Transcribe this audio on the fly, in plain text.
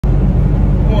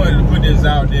wanted to put this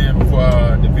out there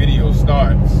before the video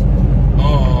starts.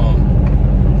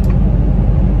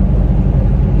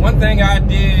 One thing I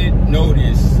did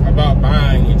notice about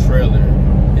buying a trailer,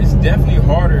 it's definitely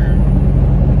harder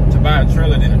to buy a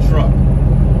trailer than a truck.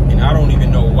 And I don't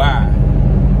even know why.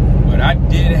 But I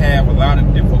did have a lot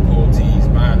of difficulties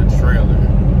buying a trailer.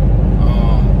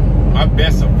 My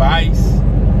best advice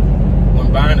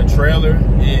when buying a trailer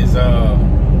is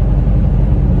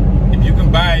if you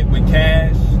can buy it with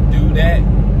cash, do that.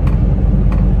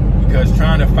 Because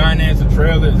trying to finance a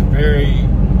trailer is very,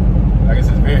 like I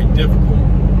said, it's very difficult.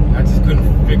 I just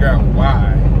couldn't figure out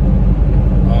why.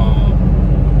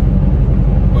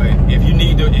 But if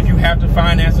you have to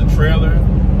finance a trailer,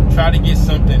 try to get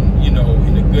something, you know,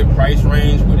 in a good price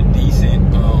range with a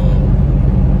decent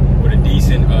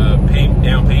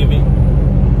down payment.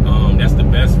 That's the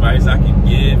best advice I can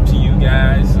give to you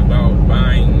guys about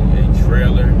buying a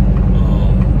trailer,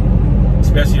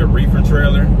 especially a reefer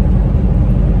trailer.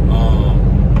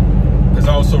 Because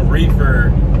also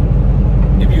reefer,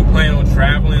 if you plan on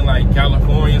traveling like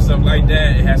California and stuff like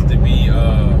that, it has to be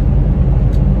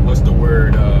what's the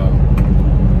word,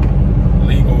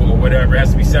 legal or whatever. It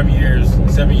has to be 7 years.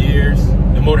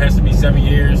 The motor has to be 7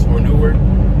 years or newer,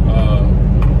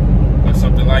 or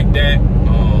something like that.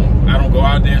 I don't go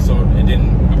out there, so it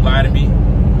didn't apply to me.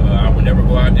 I would never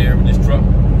go out there with this truck,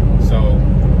 so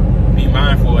be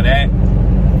mindful of that.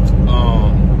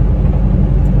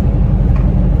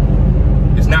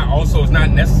 It's not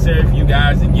necessary for you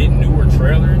guys to get newer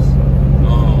trailers.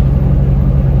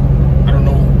 I don't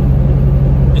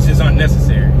know, it's just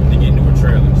unnecessary to get newer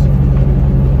trailers.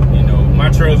 You know, my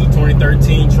trailer's a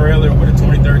 2013 trailer with a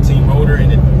 2013 motor,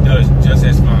 and it does just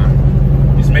as fine.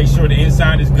 Just make sure the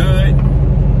inside is good,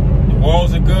 the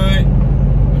walls are good,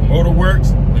 the motor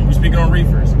works, and we're speaking on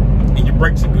reefers, and your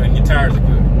brakes are good and your tires are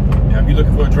good. Now if you're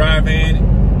looking for a drive van,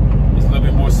 it's a little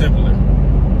bit more simpler.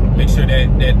 Make sure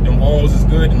that the walls is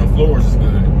good and the floors is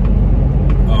good.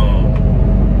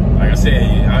 Like I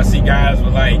said, I see guys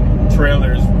with like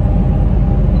trailers,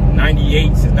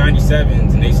 98s and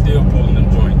 97s, and they still pulling them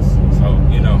joints. So,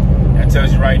 you know, that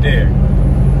tells you right there.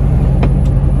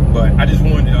 But I just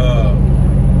wanted to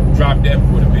drop that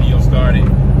before the video started.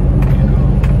 You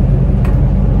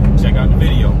know, check out the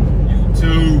video.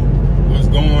 YouTube, what's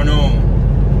going on?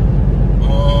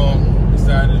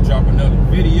 Decided to drop another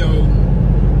video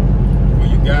for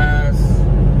you guys.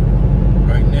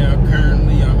 Right now,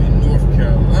 currently, I'm in North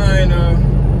Carolina,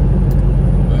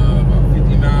 about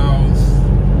 50 miles.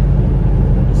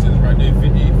 It says right there,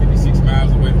 56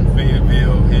 miles away from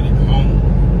Fayetteville, headed home.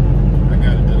 I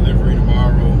got a delivery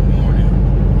tomorrow morning,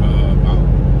 about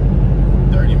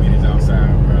 30 minutes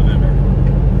outside where I live at.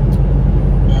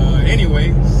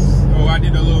 Anyways, so I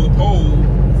did a little poll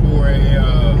for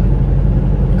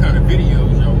what kind of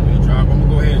videos y'all want me to drop. I'm gonna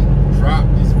go ahead and drop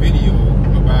this video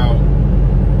about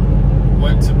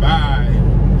what to buy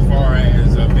as far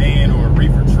as a van or a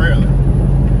reefer trailer.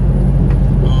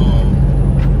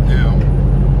 Now,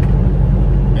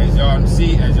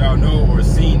 as y'all know or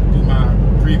seen through my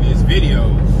previous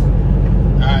videos,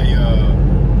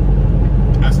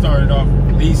 I started off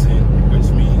leasing, which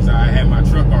means I had my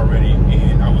truck already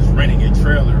and I was renting a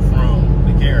trailer from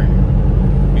the carrier.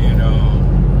 And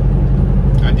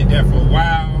I did that for a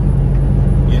while,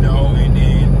 you know, and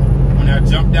then when I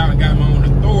jumped out and got my own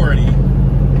authority,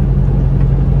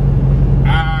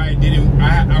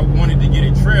 I wanted to get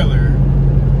a trailer.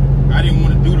 I didn't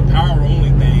want to do the power only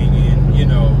thing, and you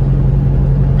know,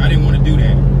 I didn't want to do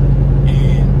that.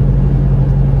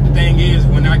 And the thing is,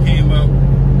 when I came up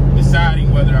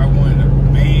deciding whether I wanted a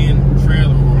van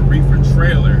trailer or a reefer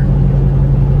trailer,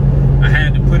 I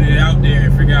had to put it out there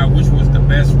and figure out which was the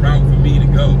best route for me to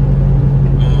go.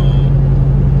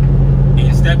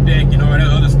 And step deck and all that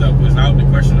other stuff was out the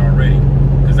question already,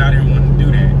 because I didn't want to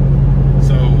do that.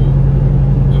 So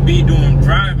with me doing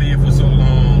drive van for so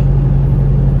long,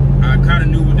 I kind of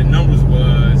knew what the numbers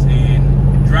was,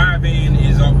 and drive van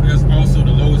is also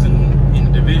the lowest in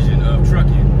the division of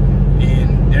trucking,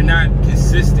 and they're not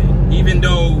consistent. Even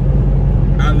though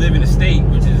I live in a state,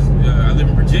 which is I live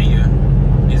in Virginia,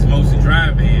 it's mostly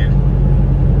drive van,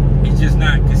 it's just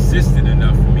not consistent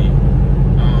enough for me.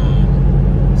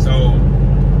 So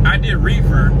I did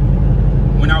reefer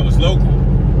when I was local.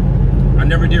 I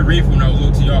never did reefer when I was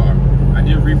OTR. I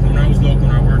did reefer when I was local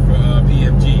and I worked for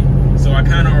PFG. So I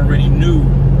kind of already knew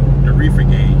the reefer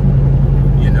game,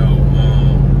 you know.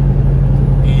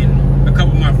 And a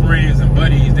couple of my friends and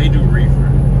buddies, they do reefer.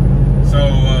 So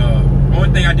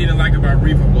only thing I didn't like about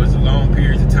reefer was the long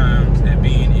periods of times at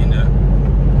being in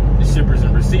the shippers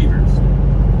and receivers.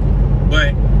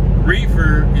 But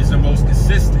reefer is the most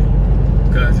consistent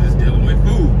because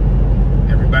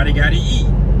everybody got to eat.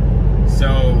 So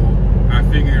I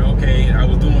figured, okay, I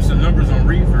was doing some numbers on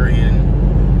Reefer,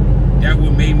 and that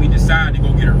what made me decide to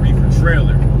go get a Reefer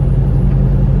trailer.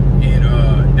 And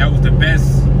that was the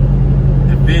best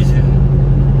division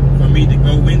for me to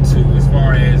go into as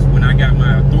far as when I got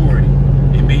my authority.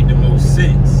 It made the most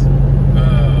sense.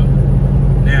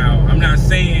 Now, I'm not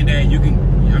saying that you can,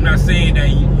 I'm not saying that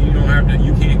you don't have to,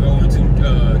 you can't go into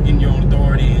getting your own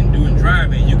authority and doing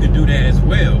driving. You can do that as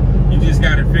well. You just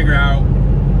got to figure out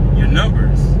your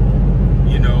numbers.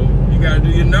 You know, you got to do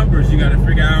your numbers. You got to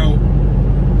figure out,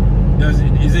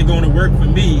 is it going to work for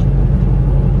me?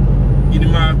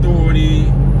 Getting my authority,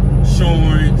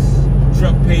 insurance,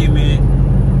 truck payment,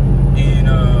 and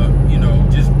you know,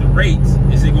 just the rates.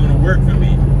 Is it going to work for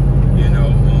me? You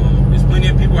know, there's plenty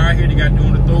of people out here that got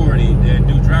doing authority that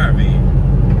do driving.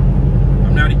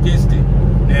 I'm not against it.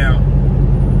 Now,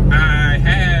 I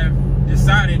have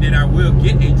decided that I will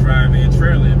get a drive-in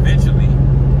trailer eventually,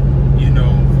 you know,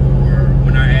 for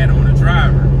when I add on a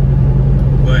driver.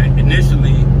 But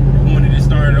initially, I wanted to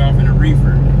start it off in a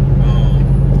Reefer.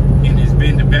 And it's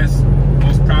been the best,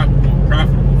 most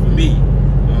profitable for me.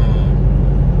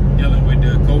 Dealing with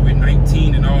the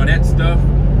COVID-19 and all that stuff,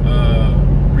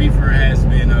 Reefer has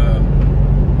been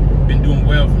doing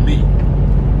well for me.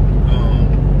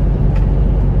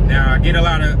 Now I get a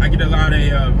lot of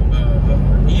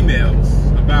emails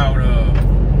about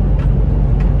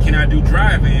can I do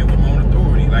drive-in with my own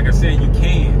authority? Like I said, you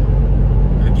can.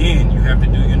 Again, you have to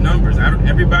do your numbers.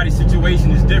 Everybody's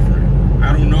situation is different.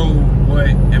 I don't know what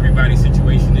everybody's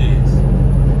situation is,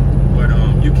 but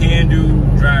you can do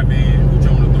drive-in with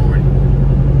your own authority.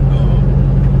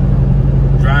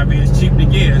 Drive-in is cheap to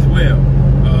get as well.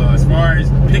 As far as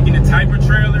picking the type of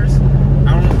trailers,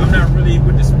 I'm not really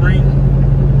with the spring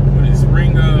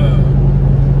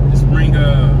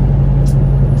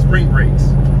brakes.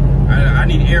 I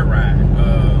need air ride.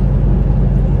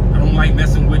 I don't like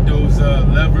messing with those the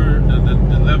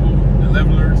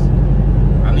levelers.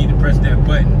 I need to press that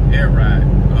button, air ride.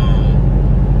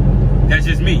 That's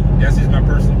just me. That's just my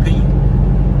personal opinion.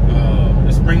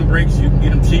 The spring brakes, you can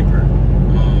get them cheaper.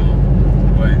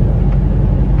 But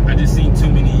I just seen too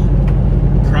many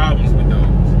problems with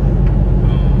those.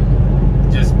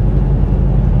 Just,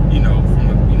 you know, from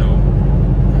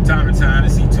time to time, I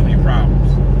see too many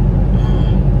problems.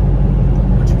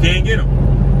 But you can get them.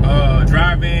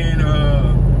 Drive-in,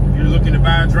 if you're looking to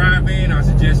buy a drive-in, I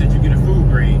suggest that you get a food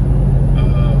grade.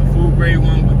 Food grade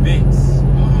one with vents.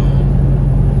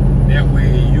 That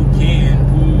way you can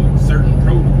pull certain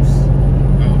produce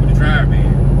with the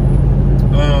drive-in.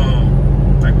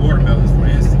 Like watermelons, for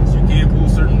instance. You can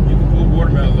pull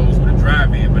watermelon loads with a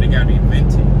drive-in, but it gotta be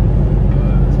vented. A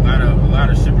lot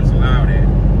of shippers allow that.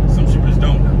 Some shippers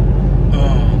don't though.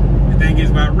 The thing is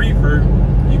about Reefer,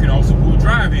 you can also pull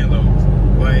drive-in loads,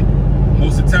 but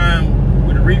most of the time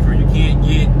with a Reefer, you can't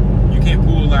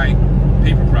pull like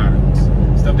paper products,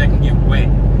 stuff that can get wet.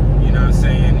 You know what I'm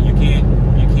saying? You can't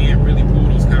really pull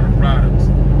those kind of products.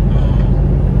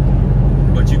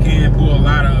 But you can pull a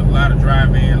lot of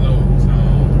drive-in loads,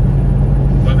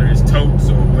 whether it's totes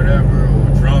or whatever,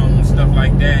 or drums, stuff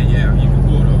like that. Yeah, you can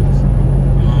pull those.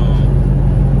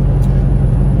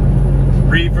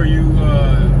 Reefer,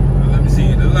 let me see.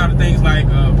 There's a lot of things like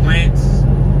plants.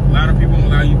 A lot of people don't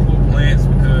allow you to pull plants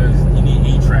because you need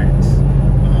E-tracks.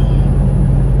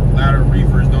 A lot of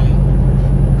Reefers don't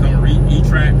come with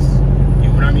E-tracks.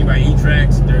 And what I mean by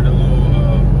E-tracks, they're the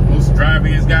little, most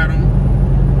drive-ins got them.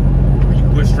 You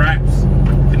can put straps,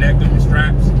 connect them with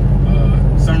straps.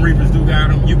 Some Reefers do got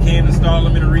them. You can install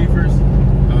them in the Reefers.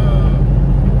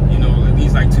 You know, at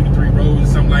least like 2 to 3 rows or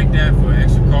something like that for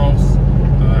extra costs.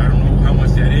 I don't know how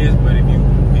much that is, but if you're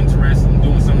interested in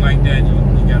doing something like that,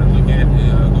 you got to look at,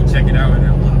 go check it out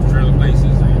at one of the trailer places,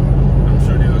 and I'm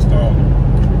sure they'll install them.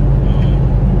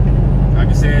 Like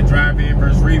I said, drive-in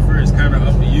versus Reefer is kind of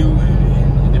up to you,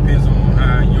 and it depends on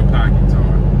how your pockets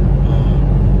are.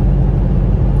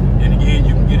 And again,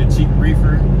 you can get a cheap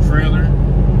Reefer trailer.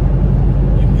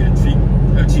 You can get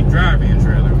a cheap drive-in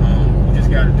trailer. You just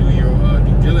got to do your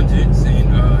due diligence and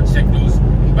check those.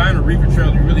 When buying a Reefer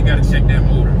trailer, you really got to check that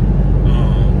motor.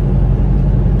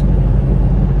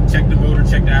 Check the motor,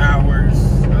 check the hours.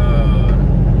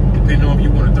 Depending on if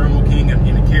you want a Thermo King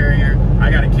in a carrier.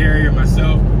 I got a carrier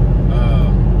myself.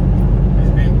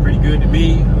 It's been pretty good to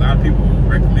me. A lot of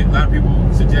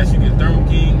people suggest you get a Thermo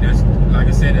King. That's, like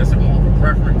I said, that's more of a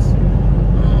preference.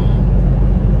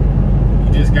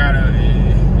 You just gotta,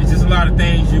 it's just a lot of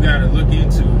things you gotta look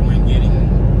into when getting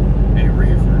a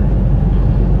Reefer.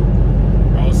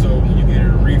 Also, when you get a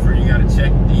Reefer, you gotta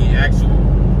check the actual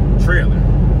trailer.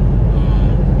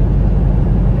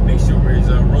 Make sure it's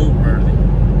road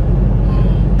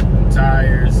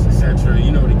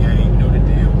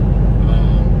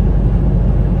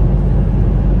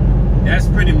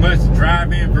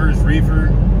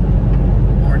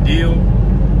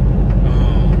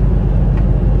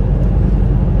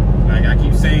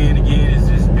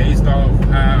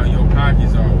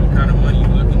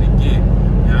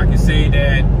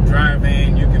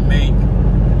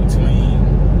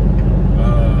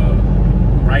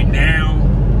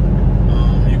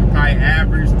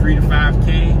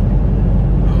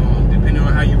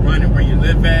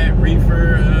live at,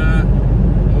 Reefer,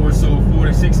 more so 4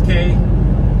 to 6K,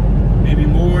 maybe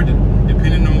more,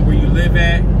 depending on where you live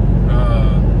at,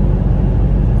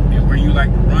 and where you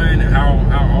like to run, how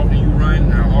often you run,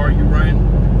 how hard you run.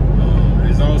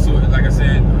 It's also, like I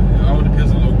said, it all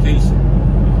depends on location.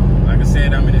 Like I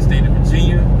said, I'm in the state of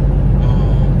Virginia.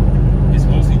 It's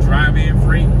mostly drive-in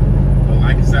freight. But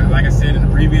like I said in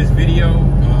the previous video,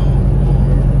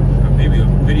 or maybe a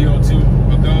video or two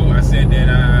ago, I said that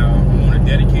I'm on a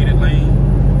dedicated lane.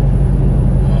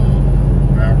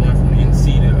 Where I run from the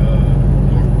NC to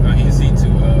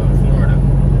Florida,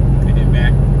 and then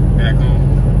back home.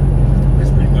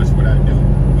 That's pretty much what I do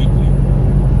weekly,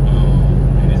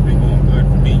 and it's been going good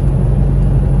for me.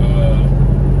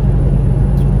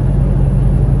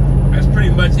 That's pretty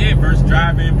much it. Versus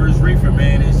driving versus reefer,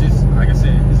 man. It's just, like I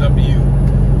said, it's up to you.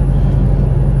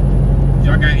 If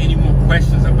y'all got any more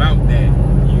questions about that,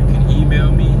 you can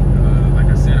email me. Like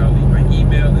I said, I'll leave my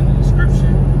email in the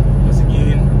description. Once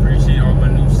again, appreciate all my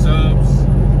new subs.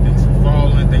 Thanks for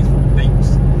following.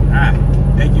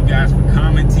 Thank you guys for